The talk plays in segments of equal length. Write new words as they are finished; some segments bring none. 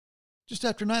Just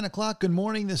after 9 o'clock, good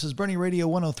morning. This is Bernie Radio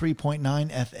 103.9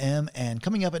 FM, and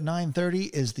coming up at 9:30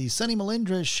 is the Sonny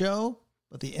Melendres Show,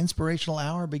 but the inspirational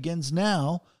hour begins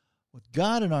now with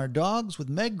God and Our Dogs with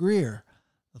Meg Greer.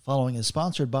 The following is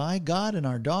sponsored by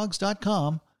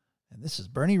GodandOurDogs.com, and this is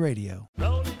Bernie Radio.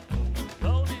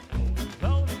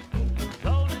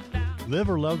 Live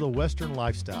or love the Western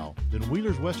lifestyle? Then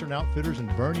Wheeler's Western Outfitters in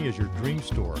Bernie is your dream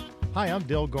store. Hi, I'm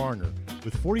Dale Garner.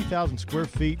 With 40,000 square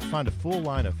feet, find a full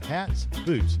line of hats,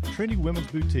 boots, trendy women's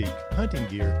boutique, hunting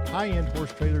gear, high-end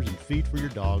horse trailers, and feed for your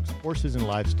dogs, horses, and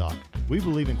livestock. We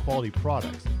believe in quality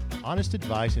products, honest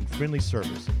advice, and friendly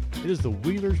service. It is the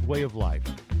Wheeler's way of life.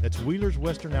 That's Wheeler's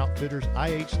Western Outfitters,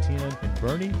 IH10 in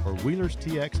Bernie, or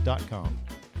WheelersTX.com.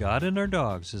 God and Our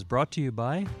Dogs is brought to you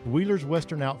by Wheeler's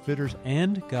Western Outfitters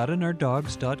and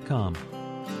GodandOurDogs.com.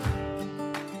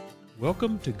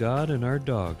 Welcome to God and Our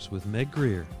Dogs with Meg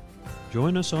Greer.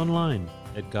 Join us online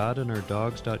at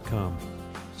GodandOurDogs.com.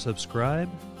 Subscribe,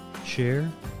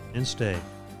 share, and stay.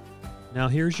 Now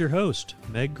here's your host,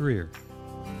 Meg Greer.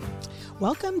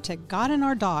 Welcome to God and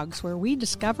Our Dogs, where we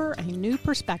discover a new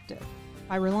perspective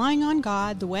by relying on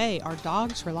God the way our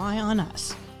dogs rely on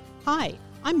us. Hi,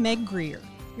 I'm Meg Greer,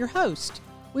 your host.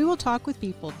 We will talk with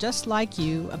people just like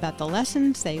you about the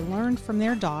lessons they learned from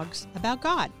their dogs about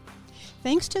God.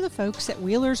 Thanks to the folks at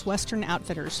Wheeler's Western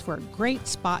Outfitters for a great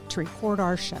spot to record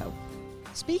our show.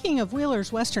 Speaking of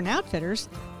Wheeler's Western Outfitters,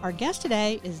 our guest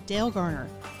today is Dale Garner,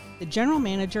 the general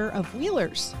manager of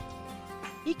Wheeler's.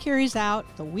 He carries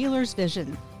out the Wheeler's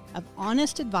vision of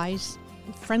honest advice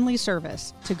and friendly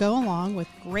service to go along with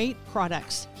great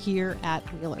products here at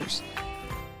Wheeler's.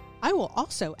 I will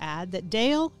also add that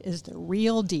Dale is the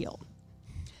real deal.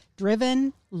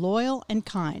 Driven, loyal, and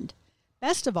kind.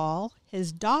 Best of all,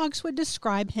 his dogs would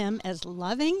describe him as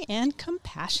loving and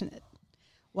compassionate.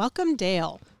 Welcome,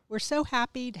 Dale. We're so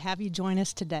happy to have you join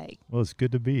us today. Well, it's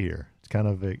good to be here. It's kind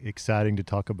of exciting to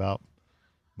talk about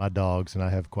my dogs, and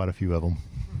I have quite a few of them.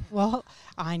 Well,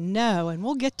 I know, and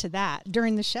we'll get to that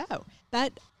during the show.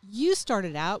 But you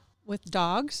started out with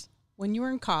dogs when you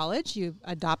were in college. You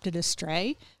adopted a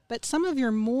stray, but some of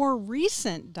your more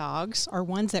recent dogs are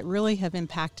ones that really have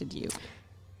impacted you.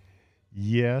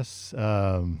 Yes,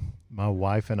 my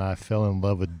wife and I fell in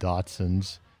love with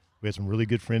Dachshunds. We had some really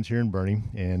good friends here in Bernie,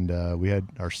 and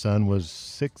our son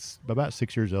was about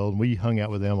 6 years old, and we hung out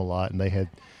with them a lot, and they had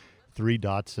 3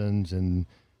 Dachshunds, and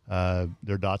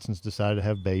their Dachshunds decided to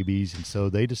have babies, and so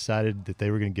they decided that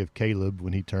they were going to give Caleb,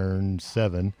 when he turned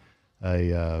 7,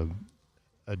 a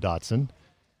Dachshund.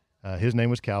 His name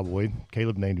was Cowboy.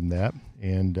 Caleb named him that,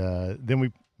 and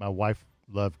then my wife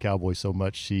loved Cowboy so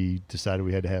much, she decided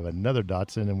we had to have another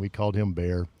Dachshund, and we called him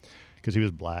Bear because he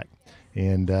was black.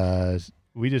 And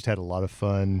we just had a lot of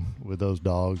fun with those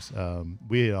dogs.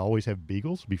 We had always had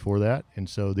Beagles before that, and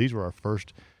so these were our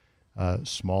first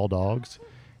small dogs,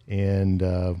 and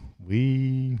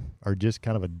we are just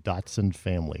kind of a Dachshund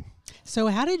family. So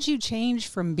how did you change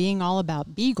from being all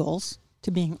about Beagles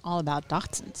to being all about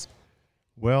Dachshunds?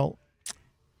 Well,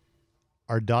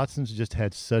 our Dachshunds just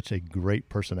had such a great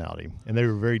personality, and they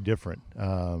were very different.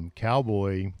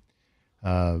 Cowboy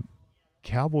kind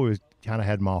of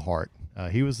had my heart.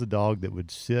 He was the dog that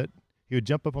would sit. He would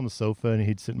jump up on the sofa, and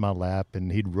he'd sit in my lap,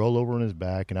 and he'd roll over on his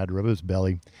back, and I'd rub his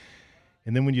belly.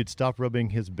 And then when you'd stop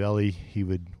rubbing his belly, he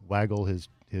would waggle his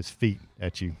feet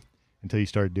at you until you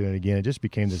started doing it again. It just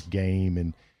became this game,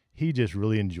 and he just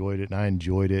really enjoyed it, and I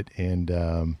enjoyed it. And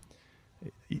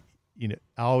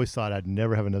I always thought I'd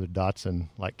never have another Dachshund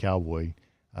like Cowboy,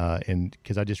 and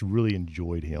because I just really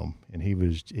enjoyed him, and he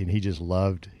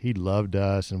loved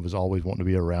us and was always wanting to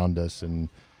be around us, and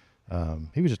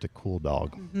he was just a cool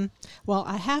dog. Mm-hmm. Well,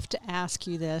 I have to ask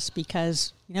you this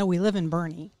because we live in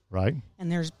Bernie, right?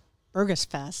 And there's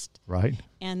Burgessfest, right?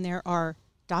 And there are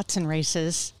Dachshund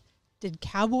races. Did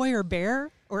Cowboy or Bear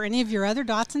or any of your other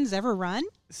Dachshunds ever run?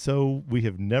 So we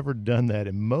have never done that,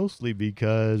 and mostly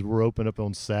because we're open up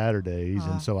on Saturdays,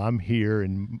 and so I'm here,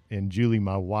 and Julie,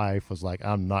 my wife, was like,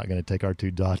 I'm not going to take our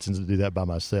 2 Dachshunds to do that by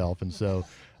myself, and so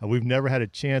we've never had a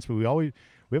chance, but we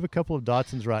have a couple of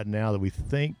Dachshunds right now that we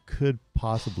think could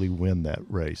possibly win that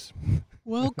race.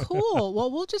 Well, cool.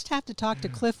 Well, we'll just have to talk to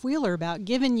Cliff Wheeler about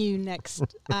giving you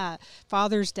next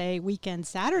Father's Day weekend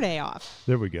Saturday off.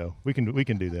 There we go. We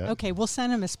can do that. Okay, we'll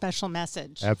send him a special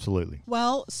message. Absolutely.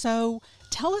 Well, so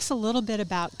tell us a little bit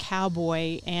about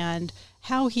Cowboy and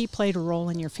how he played a role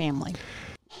in your family.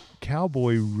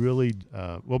 Cowboy really,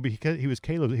 because he was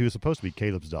supposed to be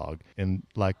Caleb's dog, and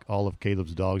like all of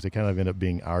Caleb's dogs, they kind of end up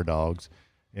being our dogs.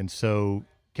 And so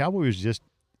Cowboy was just,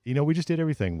 we just did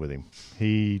everything with him.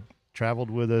 He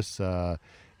traveled with us.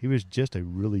 He was just a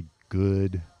really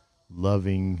good,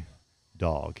 loving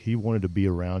dog. He wanted to be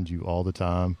around you all the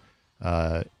time.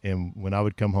 And when I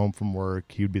would come home from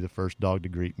work, he would be the first dog to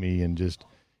greet me, and just,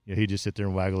 he'd just sit there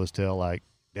and waggle his tail like,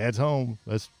 Dad's home.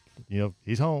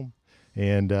 He's home.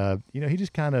 And,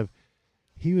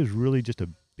 he was really just a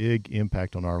big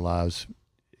impact on our lives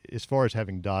as far as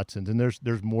having Dachshunds. And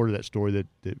there's more to that story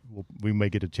that we may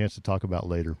get a chance to talk about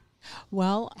later.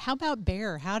 Well, how about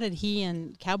Bear? How did he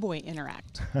and Cowboy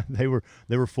interact? They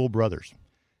were full brothers.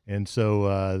 And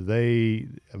so they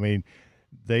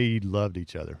loved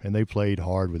each other, and they played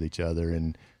hard with each other.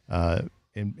 And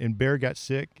Bear got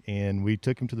sick, and we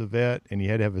took him to the vet, and he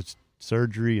had to have a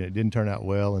surgery, and it didn't turn out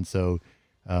well. And so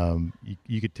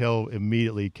you could tell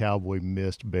immediately Cowboy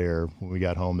missed Bear when we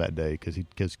got home that day because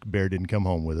Bear didn't come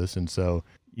home with us. And so,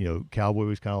 Cowboy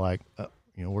was kind of like,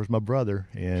 where's my brother?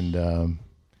 And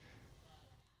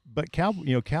but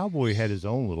Cowboy had his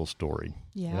own little story.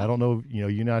 Yeah. And I don't know,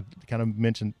 you kind of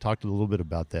talked a little bit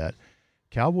about that.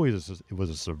 Cowboy was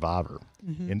a survivor.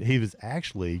 Mm-hmm. And he was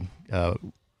actually,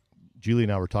 Julie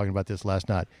and I were talking about this last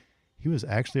night. He was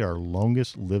actually our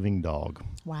longest living dog.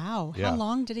 Wow. Yeah. How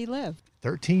long did he live?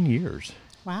 13 years.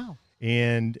 Wow.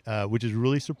 And which is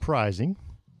really surprising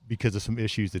because of some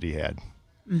issues that he had.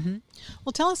 Mm-hmm.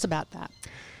 Well, tell us about that.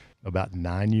 About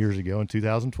 9 years ago in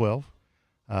 2012,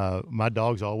 my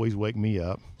dogs always wake me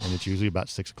up, and it's usually about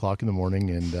 6 o'clock in the morning.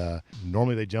 And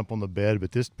normally they jump on the bed,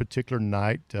 but this particular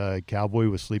night, Cowboy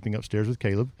was sleeping upstairs with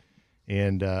Caleb.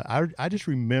 And I just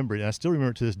remember, and I still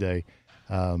remember it to this day,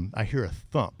 I hear a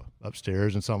thump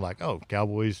upstairs, and so I'm like, oh,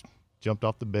 Cowboy's jumped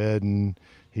off the bed, and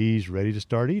he's ready to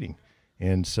start eating.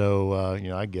 And so,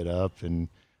 I get up, and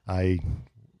I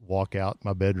walk out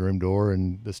my bedroom door,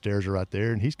 and the stairs are right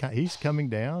there, and he's coming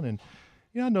down, and,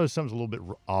 I notice something's a little bit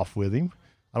off with him.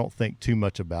 I don't think too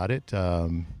much about it,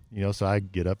 so I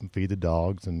get up and feed the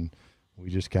dogs, and we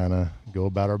just kind of go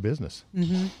about our business.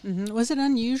 Mm-hmm, mm-hmm. Was it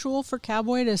unusual for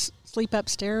Cowboy to sleep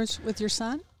upstairs with your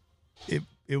son?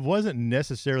 It wasn't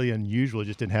necessarily unusual. It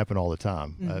just didn't happen all the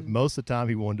time. Mm-hmm. Most of the time,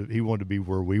 he wanted to be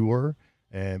where we were,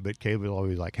 but Caleb was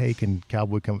always like, "Hey, can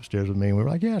Cowboy come upstairs with me?" And we were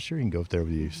like, "Yeah, sure, he can go up there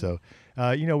with you." So,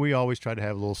 we always try to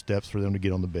have little steps for them to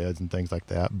get on the beds and things like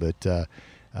that. But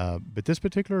this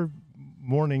particular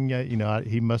morning,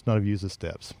 he must not have used the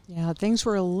steps. Yeah, things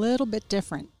were a little bit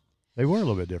different. They were a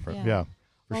little bit different. Yeah,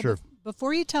 for sure.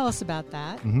 Before you tell us about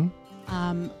that, mm-hmm.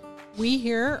 We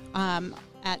here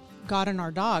at God and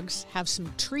Our Dogs have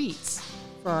some treats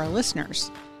for our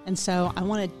listeners. And so I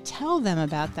want to tell them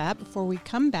about that before we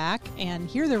come back and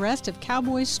hear the rest of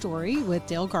Cowboy's story with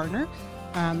Dale Gardner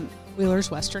from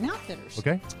Wheeler's Western Outfitters.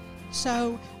 Okay.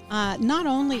 So not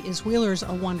only is Wheeler's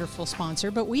a wonderful sponsor,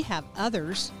 but we have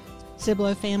others: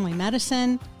 Cibolo Family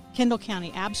Medicine, Kendall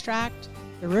County Abstract,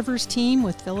 the Rivers Team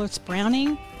with Phyllis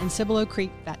Browning, and Cibolo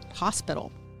Creek Vet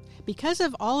Hospital. Because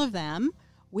of all of them,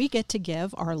 we get to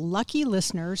give our lucky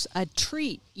listeners a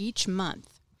treat each month.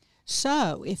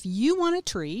 So if you want a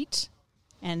treat,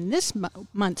 and this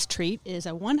month's treat is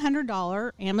a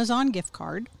 $100 Amazon gift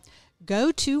card,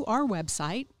 go to our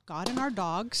website,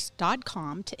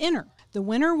 godandourdogs.com, to enter. The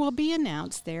winner will be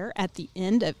announced there at the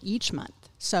end of each month.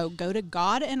 So go to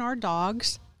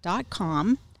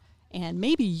godandourdogs.com, and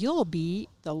maybe you'll be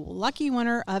the lucky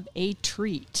winner of a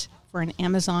treat for an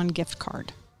Amazon gift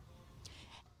card.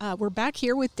 We're back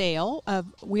here with Dale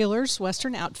of Wheeler's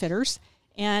Western Outfitters,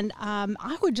 and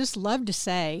I would just love to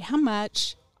say how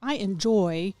much I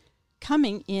enjoy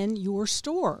coming in your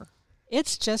store.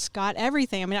 It's just got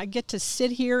everything. I mean, I get to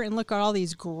sit here and look at all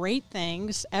these great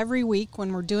things every week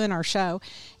when we're doing our show,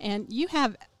 and you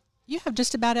have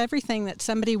just about everything that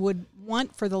somebody would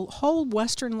want for the whole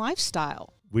Western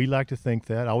lifestyle. We like to think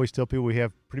that. I always tell people we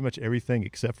have pretty much everything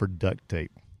except for duct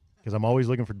tape, because I'm always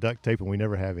looking for duct tape and we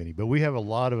never have any. But we have a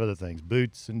lot of other things: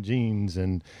 boots and jeans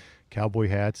and cowboy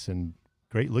hats and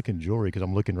great looking jewelry, because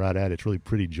I'm looking right at it. It's really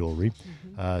pretty jewelry.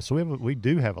 Mm-hmm. So we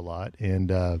do have a lot. And,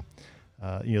 the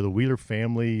Wheeler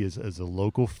family is a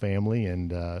local family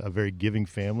and a very giving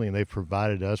family, and they've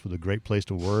provided us with a great place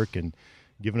to work and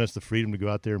given us the freedom to go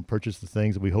out there and purchase the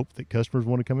things that we hope that customers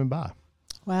want to come and buy.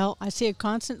 Well, I see a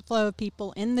constant flow of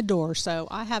people in the door, so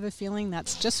I have a feeling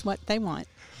that's just what they want.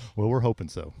 Well, we're hoping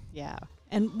so. Yeah.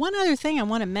 And one other thing I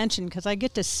want to mention, because I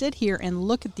get to sit here and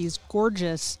look at these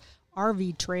gorgeous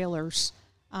RV trailers.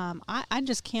 I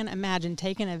just can't imagine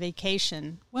taking a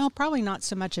vacation. Well, probably not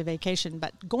so much a vacation,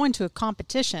 but going to a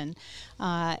competition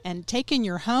and taking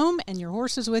your home and your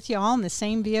horses with you all in the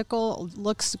same vehicle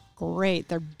looks great.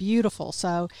 They're beautiful.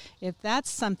 So if that's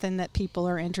something that people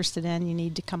are interested in, you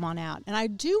need to come on out. And I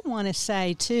do want to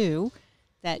say, too,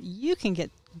 that you can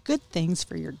get good things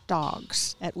for your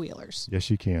dogs at Wheeler's. Yes,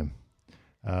 you can.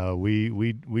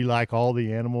 We like all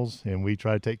the animals, and we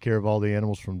try to take care of all the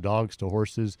animals from dogs to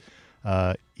horses,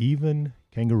 even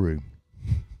kangaroo.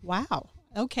 Wow.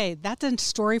 Okay, that's a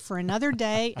story for another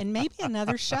day and maybe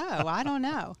another show. I don't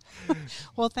know.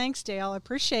 Well, thanks, Dale. I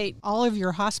appreciate all of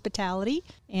your hospitality,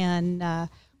 and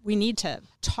we need to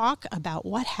talk about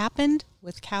what happened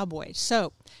with Cowboy.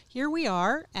 So here we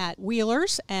are at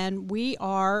Wheelers, and we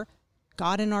are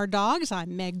God and Our Dogs.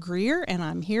 I'm Meg Greer, and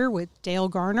I'm here with Dale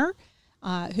Garner,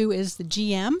 who is the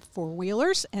GM for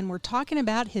Wheelers, and we're talking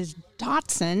about his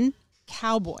Dachshund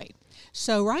Cowboy.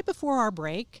 So right before our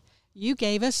break, you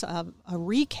gave us a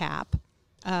recap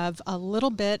of a little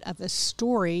bit of the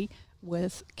story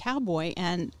with Cowboy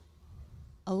and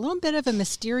a little bit of a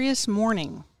mysterious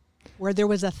morning where there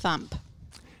was a thump.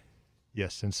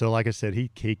 Yes, and so like I said, he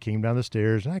came down the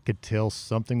stairs, and I could tell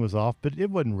something was off, but it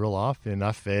wasn't real off, and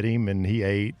I fed him, and he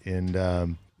ate,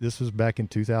 and this was back in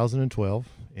 2012,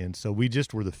 and so we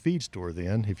just were the feed store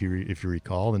then, if you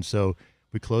recall, and so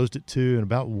we closed at 2, and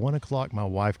about 1 o'clock, my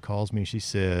wife calls me, and she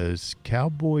says,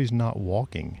 Cowboy's not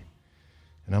walking.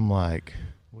 And I'm like,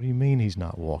 what do you mean he's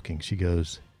not walking? She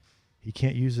goes, he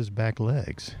can't use his back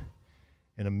legs.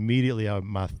 And immediately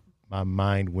my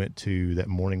mind went to that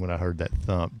morning when I heard that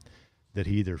thump, that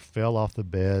he either fell off the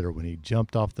bed or when he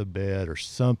jumped off the bed or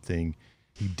something,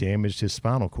 he damaged his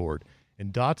spinal cord.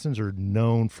 And Dachshunds are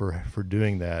known for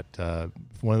doing that.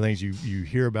 One of the things you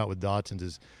hear about with Dachshunds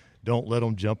is don't let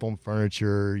them jump on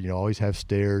furniture. Always have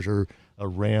stairs or a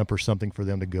ramp or something for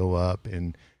them to go up.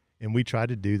 And we try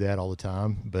to do that all the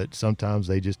time, but sometimes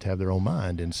they just have their own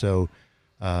mind. And so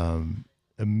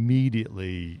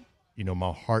immediately,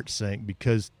 my heart sank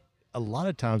because a lot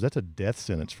of times that's a death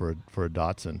sentence for a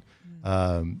Dachshund.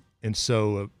 And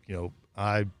so,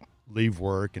 I leave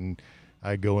work and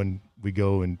we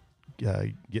go and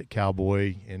get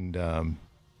Cowboy, and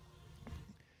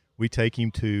we take him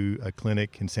to a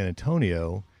clinic in San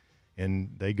Antonio,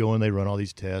 and they go and they run all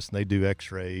these tests, and they do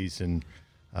x-rays, and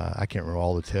I can't remember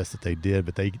all the tests that they did,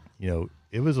 but they,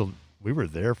 we were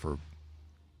there for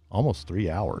almost 3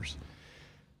 hours.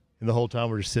 And the whole time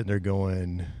we're just sitting there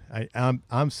going,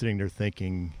 I'm sitting there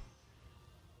thinking,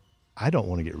 I don't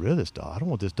want to get rid of this dog. I don't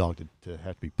want this dog to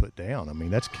have to be put down. I mean,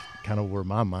 that's kind of where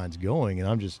my mind's going.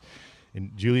 And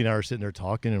and Julie and I are sitting there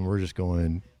talking, and we're just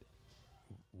going,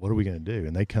 what are we going to do?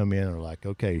 And they come in and are like,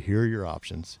 okay, here are your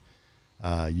options.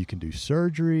 You can do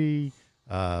surgery.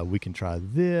 We can try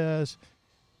this.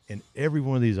 And every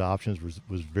one of these options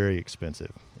was very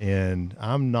expensive. And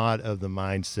I'm not of the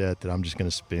mindset that I'm just going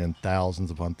to spend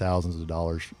thousands upon thousands of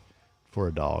dollars for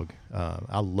a dog.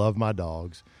 I love my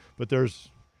dogs, but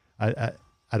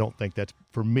I don't think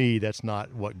for me, that's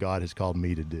not what God has called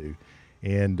me to do.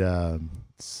 And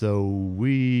so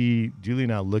Julie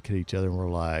and I look at each other and we're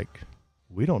like,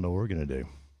 we don't know what we're going to do.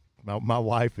 My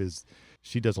wife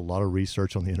she does a lot of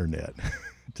research on the internet,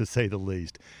 to say the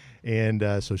least. And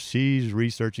so she's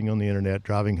researching on the internet,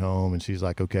 driving home, and she's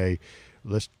like, okay,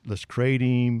 let's crate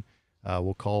him.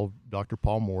 We'll call Dr.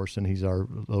 Paul Morrison. He's our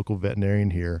local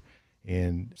veterinarian here,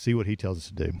 and see what he tells us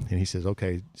to do. And he says,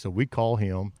 okay. So we call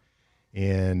him,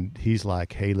 and he's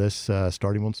like, hey, let's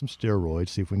start him on some steroids,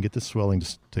 see if we can get the swelling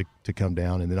to come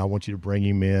down. And then I want you to bring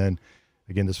him in.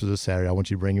 Again, this was a Saturday. I want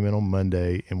you to bring him in on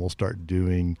Monday, and we'll start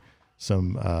doing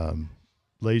some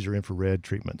laser infrared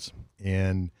treatments.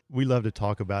 And we love to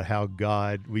talk about how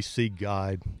we see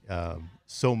God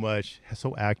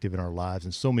so active in our lives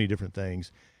and so many different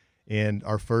things. And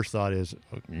our first thought is,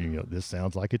 this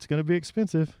sounds like it's going to be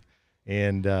expensive.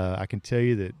 And I can tell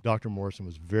you that Dr. Morrison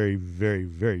was very, very,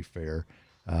 very fair,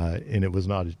 and it was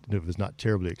not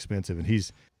terribly expensive. And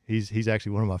he's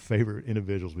actually one of my favorite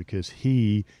individuals because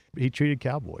he treated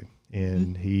Cowboy,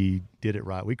 and he did it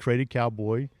right. We created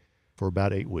Cowboy for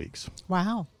about 8 weeks.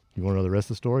 Wow. You want to know the rest of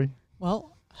the story?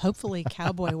 Well, hopefully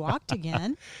Cowboy walked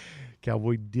again.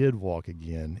 Cowboy did walk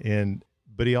again,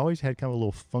 but he always had kind of a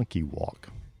little funky walk.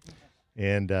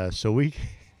 And so we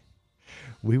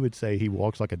would say he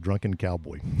walks like a drunken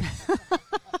cowboy.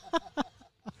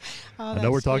 I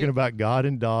know we're talking about God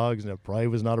and dogs, and it probably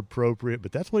was not appropriate,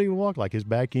 but that's what he would walk like. His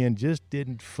back end just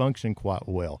didn't function quite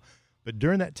well. But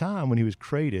during that time when he was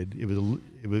crated,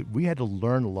 we had to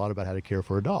learn a lot about how to care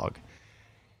for a dog.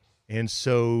 And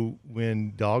so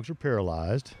when dogs are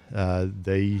paralyzed,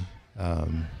 they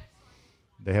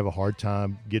have a hard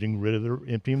time getting rid of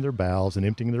emptying their bowels and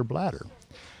emptying their bladder.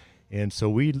 And so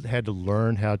we had to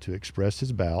learn how to express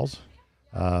his bowels,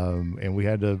 and we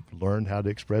had to learn how to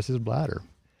express his bladder.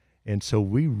 And so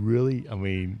we're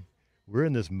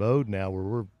in this mode now where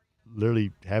we're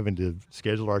literally having to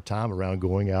schedule our time around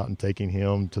going out and taking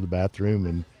him to the bathroom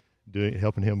and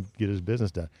helping him get his business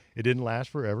done. It didn't last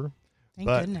forever, Thank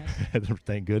goodness.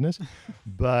 Thank goodness.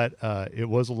 But it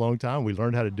was a long time. We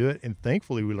learned how to do it, and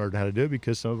thankfully we learned how to do it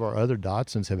because some of our other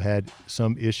Dachshunds have had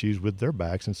some issues with their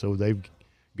backs, and so they've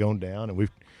gone down, and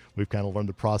we've kind of learned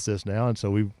the process now, and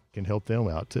so we can help them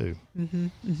out too. Mm-hmm,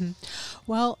 mm-hmm.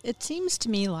 Well, it seems to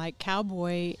me like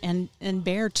Cowboy and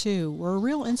Bear too were a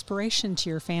real inspiration to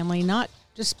your family, not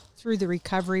just through the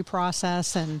recovery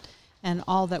process and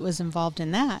all that was involved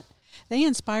in that. They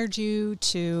inspired you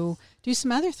to do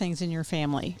some other things in your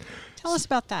family. Tell us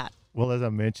about that. Well, as I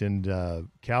mentioned,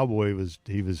 Cowboy was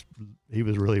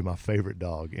really my favorite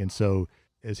dog, and so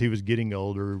as he was getting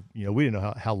older, we didn't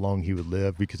know how long he would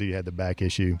live because he had the back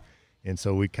issue, and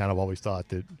so we kind of always thought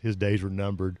that his days were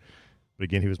numbered. But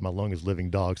again, he was my longest living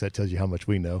dog, so that tells you how much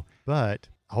we know. But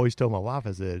I always told my wife,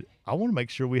 I said, I want to make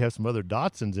sure we have some other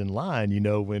Dachshunds in line,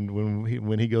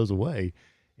 when he goes away.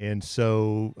 And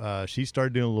so she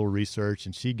started doing a little research,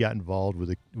 and she got involved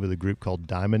with a group called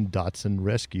Diamond Dachshund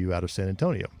Rescue out of San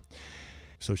Antonio.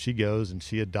 So she goes and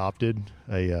we adopted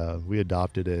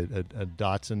a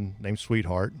Dachshund named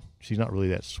Sweetheart. She's not really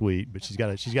that sweet, but she's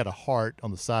got a heart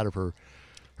on the side of her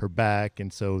back,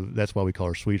 and so that's why we call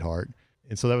her Sweetheart.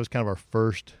 And so that was kind of our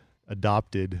first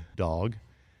adopted dog.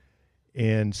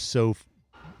 And so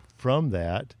from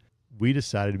that, we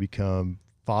decided to become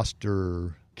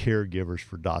foster caregivers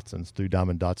for Dachshunds through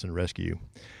Diamond Dachshund Rescue.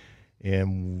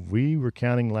 And we were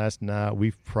counting last night,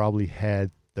 we've probably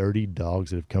had 30 dogs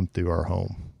that have come through our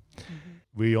home. Mm-hmm.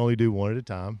 We only do one at a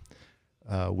time.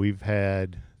 We've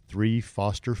had 3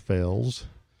 foster fails.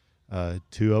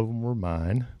 2 of them were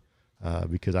mine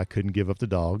because I couldn't give up the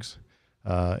dogs.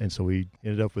 And so we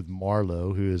ended up with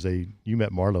Marlo, who is you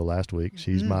met Marlo last week.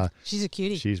 She's she's a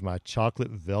cutie. She's my chocolate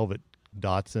velvet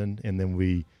Dachshund. And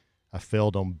then I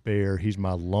failed on Bear. He's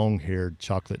my long-haired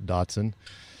chocolate Dachshund.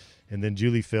 And then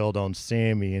Julie failed on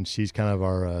Sammy, and she's kind of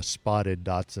our spotted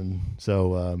Dachshund.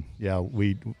 So,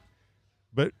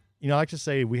 but, I like to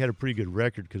say we had a pretty good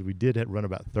record because we did run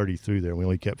about 30 through there, and we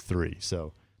only kept 3.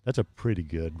 So that's a pretty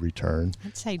good return.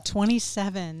 I'd say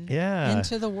 27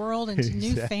 into the world, into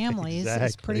new families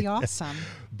is pretty awesome.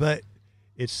 But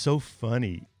it's so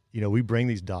funny. We bring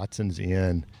these Dachshunds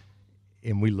in,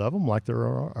 and we love them like they're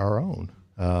our own.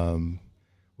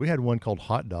 We had one called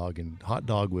Hot Dog, and Hot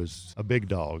Dog was a big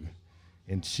dog,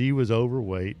 and she was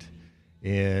overweight,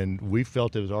 and we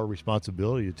felt it was our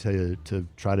responsibility to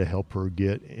try to help her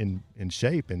get in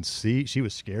shape. And she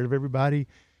was scared of everybody,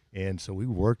 and so we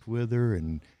worked with her,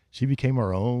 and she became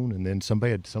our own. And then some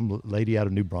lady out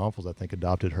of New Braunfels, I think,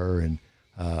 adopted her, and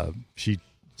she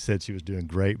said she was doing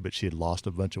great, but she had lost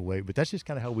a bunch of weight. But that's just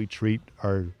kind of how we treat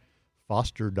our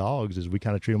foster dogs, is we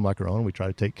kind of treat them like our own. We try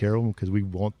to take care of them because we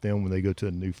want them, when they go to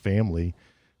a new family,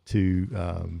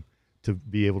 to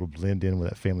be able to blend in with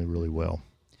that family really well.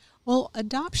 Well,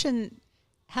 adoption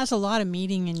has a lot of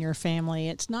meaning in your family.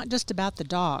 It's not just about the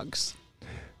dogs.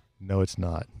 No, it's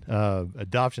not.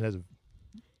 Adoption has a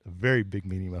very big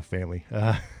meaning in my family.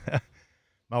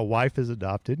 My wife is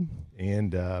adopted,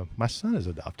 and my son is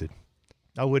adopted.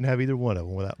 I wouldn't have either one of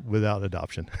them without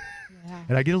adoption. Yeah.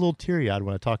 And I get a little teary-eyed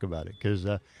when I talk about it because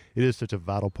it is such a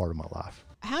vital part of my life.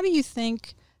 How do you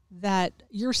think that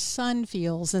your son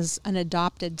feels as an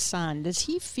adopted son? Does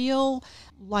he feel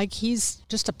like he's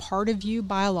just a part of you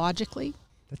biologically?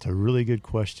 That's a really good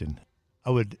question. I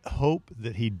would hope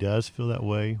that he does feel that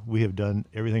way. We have done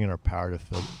everything in our power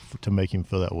to make him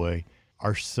feel that way.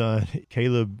 Our son,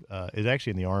 Caleb, is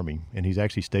actually in the Army, and he's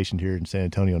actually stationed here in San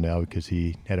Antonio now because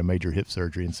he had a major hip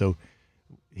surgery. And so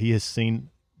he has seen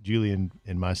Julian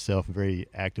and myself very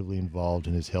actively involved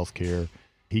in his health care.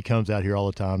 He comes out here all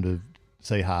the time to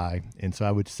say hi. And so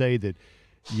I would say that,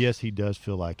 yes, he does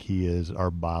feel like he is our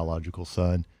biological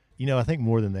son. I think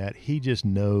more than that, he just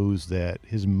knows that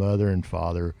his mother and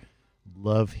father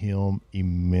love him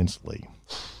immensely,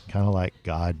 kind of like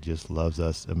God just loves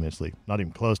us immensely. Not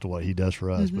even close to what he does for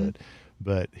us, mm-hmm.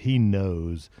 but he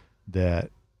knows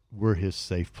that we're his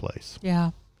safe place.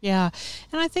 Yeah. And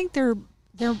I think there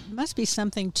must be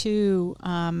something too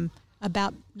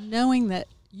about knowing that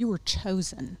you were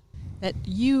chosen, that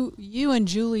you and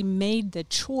Julie made the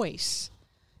choice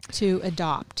to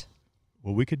adopt.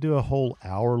 Well, we could do a whole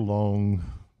hour-long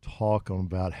talk on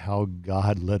about how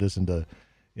God led us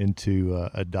into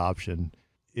adoption.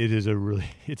 It's a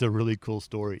really cool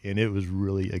story, and it was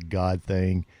really a God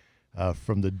thing.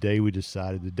 From the day we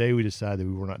decided that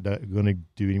we were not going to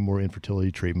do any more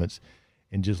infertility treatments,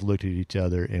 and just looked at each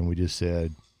other and we just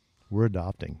said, we're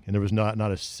adopting. And there was not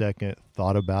a second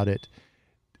thought about it.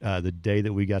 The day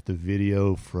that we got the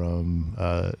video from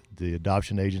the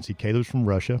adoption agency, Caleb's from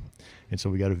Russia, and so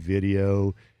we got a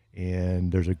video,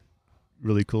 and there's a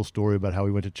really cool story about how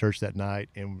we went to church that night,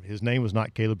 and his name was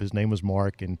not Caleb, his name was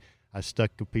Mark, and I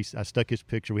stuck his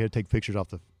picture. We had to take pictures off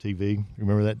the TV.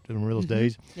 Remember those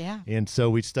days? Yeah. And so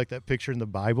we stuck that picture in the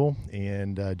Bible,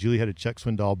 and Julie had a Chuck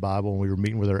Swindoll Bible, and we were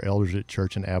meeting with our elders at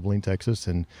church in Abilene, Texas,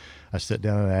 and I sat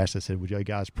down and I said, would you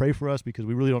guys pray for us, because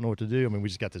we really don't know what to do. I mean, we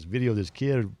just got this video of this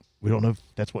kid. We don't know if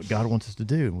that's what God wants us to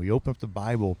do. And we opened up the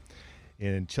Bible,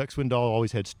 and Chuck Swindoll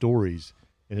always had stories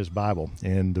in his Bible,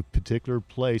 and the particular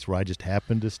place where I just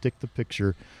happened to stick the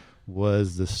picture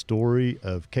was the story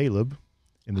of Caleb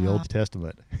in the Old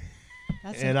Testament.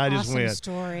 That's and an I awesome just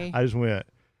story. went,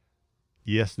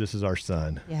 yes, this is our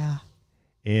son. Yeah.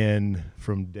 And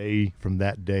from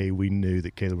that day, we knew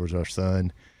that Caleb was our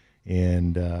son,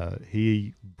 and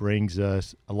he brings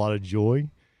us a lot of joy,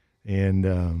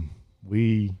 and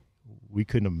we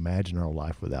couldn't imagine our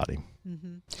life without him.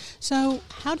 Mm-hmm. So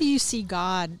how do you see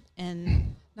God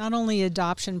in not only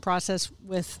adoption process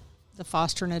with the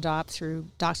foster and adopt through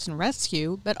Dachshund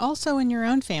Rescue, but also in your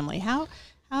own family? How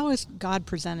is God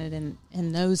presented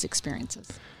in those experiences?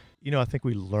 I think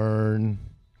we learn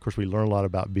a lot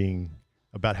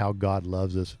about how God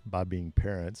loves us by being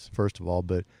parents, first of all,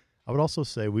 but I would also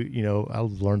say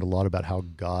I've learned a lot about how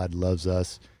God loves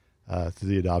us through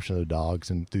the adoption of the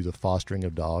dogs and through the fostering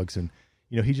of dogs. And,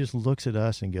 he just looks at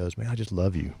us and goes, man, I just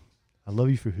love you. I love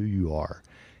you for who you are,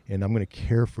 and I'm going to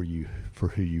care for you for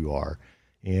who you are.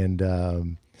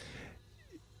 And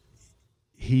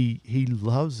he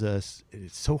loves us.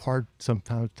 It's so hard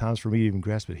sometimes for me to even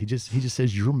grasp it. He just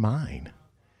says, you're mine.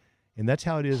 And that's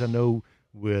how it is, I know,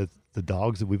 with the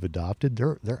dogs that we've adopted.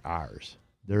 They're ours.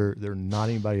 They're not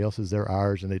anybody else's. They're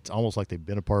ours. And it's almost like they've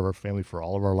been a part of our family for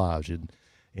all of our lives. And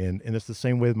it's the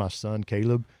same way with my son,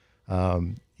 Caleb.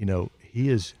 He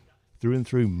is through and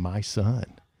through my son.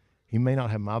 He may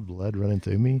not have my blood running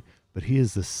through me, but he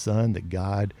is the son that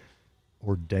God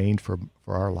ordained for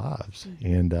our lives.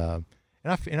 Mm-hmm.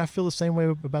 And I feel the same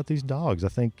way about these dogs. I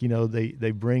think,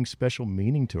 they bring special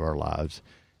meaning to our lives,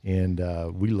 and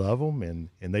we love them,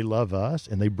 and they love us,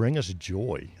 and they bring us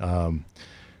joy. Kind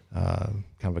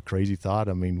of a crazy thought.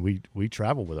 I mean, we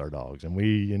travel with our dogs, and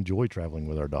we enjoy traveling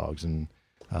with our dogs, and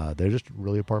they're just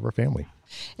really a part of our family.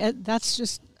 That's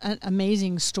just an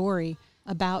amazing story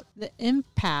about the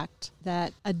impact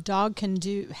that a dog can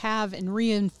have in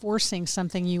reinforcing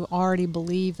something you already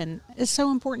believe in. It's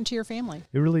so important to your family.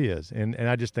 It really is. And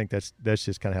I just think that's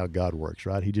just kind of how God works,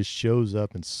 right? He just shows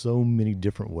up in so many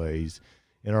different ways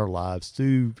in our lives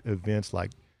through events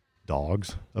like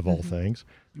dogs, of all things.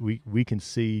 We can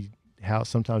see how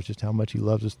much he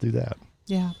loves us through that.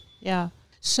 Yeah. Yeah.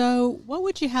 So what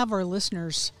would you have our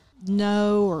listeners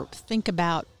know or think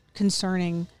about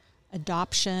concerning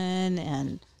adoption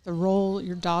and the role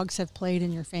your dogs have played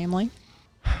in your family?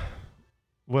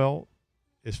 Well,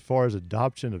 as far as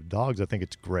adoption of dogs, I think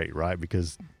it's great, right?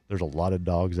 Because there's a lot of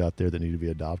dogs out there that need to be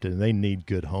adopted, and they need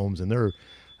good homes, and there's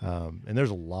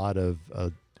a lot of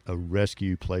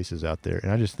rescue places out there.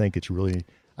 And I just think it's really,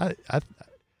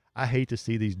 I hate to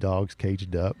see these dogs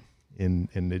caged up, and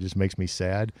it just makes me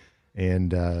sad.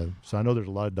 And so I know there's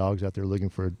a lot of dogs out there looking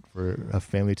for a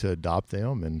family to adopt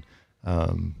them,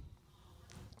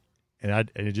 and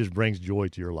it just brings joy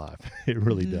to your life. It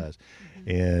really does.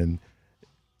 And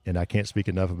I can't speak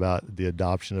enough about the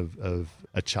adoption of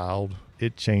a child.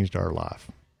 It changed our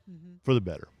life for the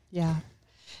better. Yeah.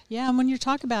 Yeah. And when you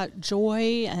talk about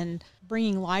joy and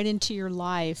bringing light into your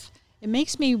life, it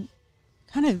makes me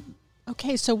kind of,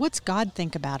 okay, so what's God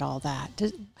think about all that?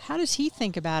 How does he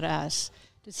think about us?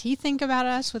 Does he think about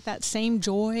us with that same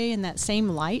joy and that same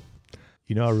light?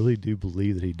 I really do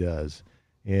believe that he does.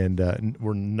 And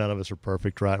none of us are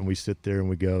perfect, right? And we sit there and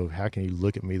we go, how can he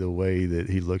look at me the way that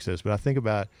he looks at us? But I think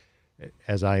about,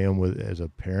 as I am as a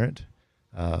parent,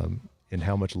 and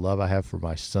how much love I have for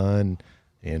my son,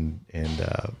 and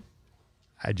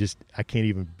I can't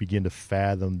even begin to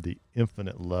fathom the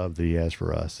infinite love that he has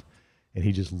for us. And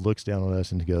he just looks down on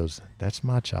us and goes, that's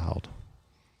my child.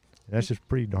 And that's just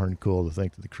pretty darn cool to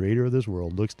think that the creator of this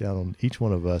world looks down on each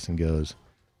one of us and goes,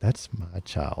 that's my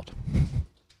child.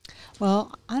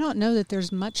 Well, I don't know that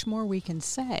there's much more we can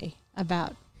say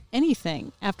about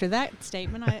anything after that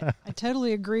statement. I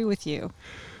totally agree with you.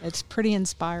 It's pretty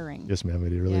inspiring. Yes, ma'am,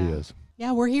 it really is.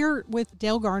 Yeah, we're here with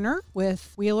Dale Garner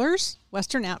with Wheelers,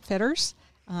 Western Outfitters,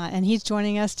 and he's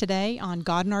joining us today on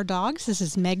God and Our Dogs. This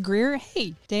is Meg Greer.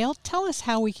 Hey, Dale, tell us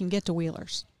how we can get to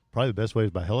Wheelers. Probably the best way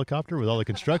is by helicopter with all the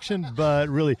construction, but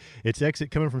really, it's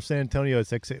coming from San Antonio.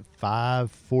 It's exit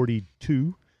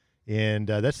 542. And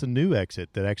that's the new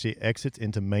exit that actually exits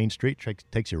into Main Street,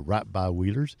 takes you right by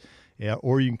Wheelers. Yeah,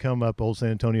 or you can come up Old San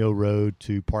Antonio Road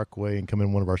to Parkway and come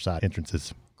in one of our side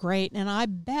entrances. Great. And I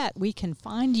bet we can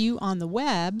find you on the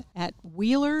web at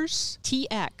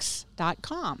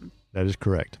wheelerstx.com. That is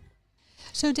correct.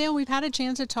 So, Dale, we've had a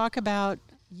chance to talk about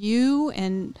you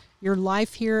and your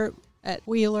life here at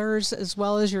Wheelers, as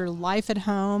well as your life at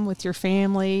home with your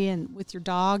family and with your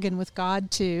dog and with God,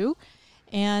 too.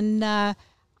 And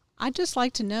I'd just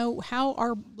like to know how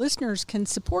our listeners can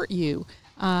support you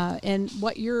and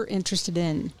what you're interested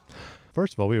in.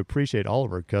 First of all, we appreciate all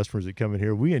of our customers that come in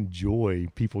here. We enjoy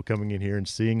people coming in here and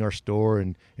seeing our store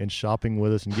and shopping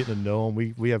with us and getting to know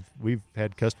them. We've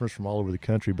had customers from all over the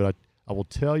country, but I will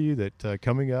tell you that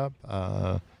coming up,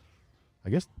 I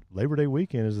guess Labor Day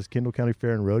weekend is this Kendall County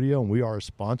Fair and Rodeo, and we are a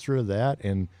sponsor of that.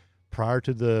 And prior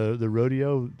to the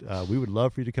rodeo, we would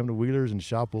love for you to come to Wheelers and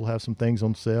shop. We'll have some things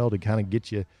on sale to kind of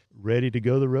get you ready to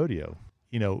go to the rodeo.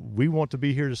 You know, we want to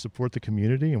be here to support the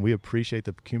community, and we appreciate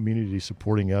the community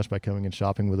supporting us by coming and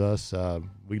shopping with us.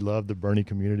 We love the Boerne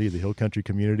community, the Hill Country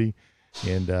community,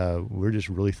 and we're just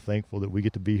really thankful that we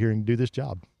get to be here and do this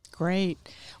job. Great.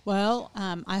 Well,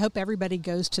 I hope everybody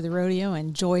goes to the rodeo and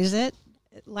enjoys it.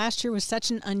 Last year was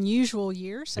such an unusual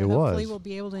year, so hopefully we'll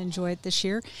be able to enjoy it this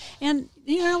year. And,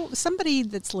 you know, somebody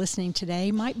that's listening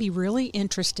today might be really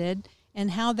interested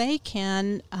and how they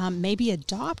can maybe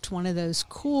adopt one of those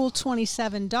cool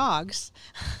 27 dogs.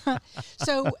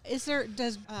 So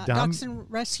does Dachshund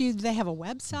Rescue, do they have a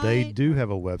website? They do have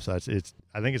a website.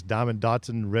 I think it's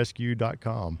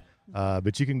DiamondDachshundRescue.com.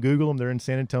 But you can Google them. They're in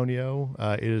San Antonio.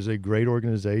 It is a great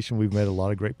organization. We've met a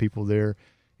lot of great people there.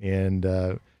 And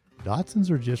Dachshunds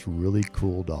are just really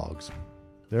cool dogs.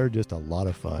 They're just a lot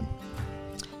of fun.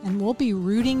 And we'll be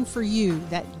rooting for you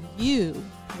that you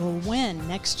will win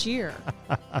next year,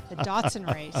 the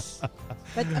Dachshund race.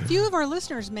 But a few of our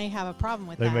listeners may have a problem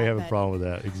with that. They may have a problem with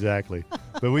that, exactly.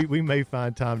 But we may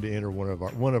find time to enter one of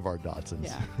our Dachshunds.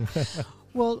 Yeah.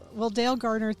 Well, Dale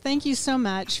Gardner, thank you so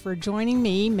much for joining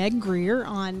me, Meg Greer,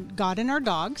 on God and Our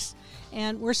Dogs.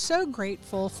 And we're so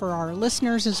grateful for our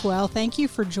listeners as well. Thank you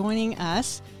for joining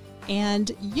us. And,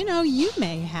 you know, you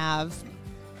may have,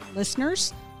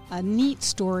 listeners, a neat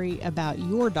story about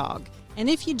your dog. And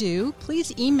if you do,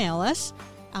 please email us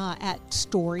at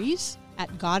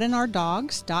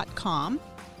stories@godandourdogs.com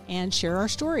and share our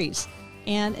stories.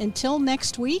 And until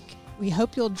next week, we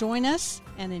hope you'll join us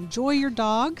and enjoy your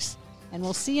dogs. And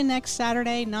we'll see you next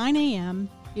Saturday, 9 a.m.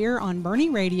 here on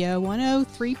Boerne Radio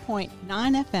 103.9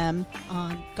 FM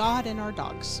on God and Our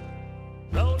Dogs.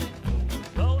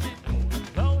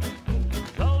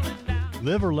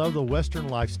 Live or love the Western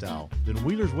lifestyle? Then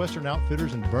Wheelers Western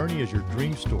Outfitters in Boerne is your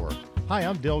dream store. Hi,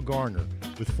 I'm Dale Garner.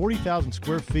 With 40,000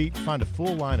 square feet, find a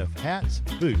full line of hats,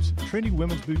 boots, trendy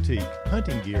women's boutique,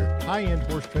 hunting gear, high-end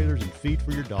horse trailers, and feed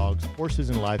for your dogs, horses,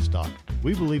 and livestock.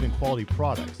 We believe in quality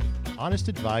products, honest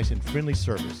advice, and friendly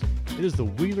service. It is the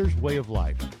Wheelers way of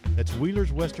life. That's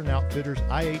Wheelers Western Outfitters,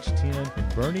 IH10 in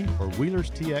Boerne or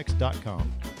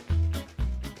WheelersTX.com.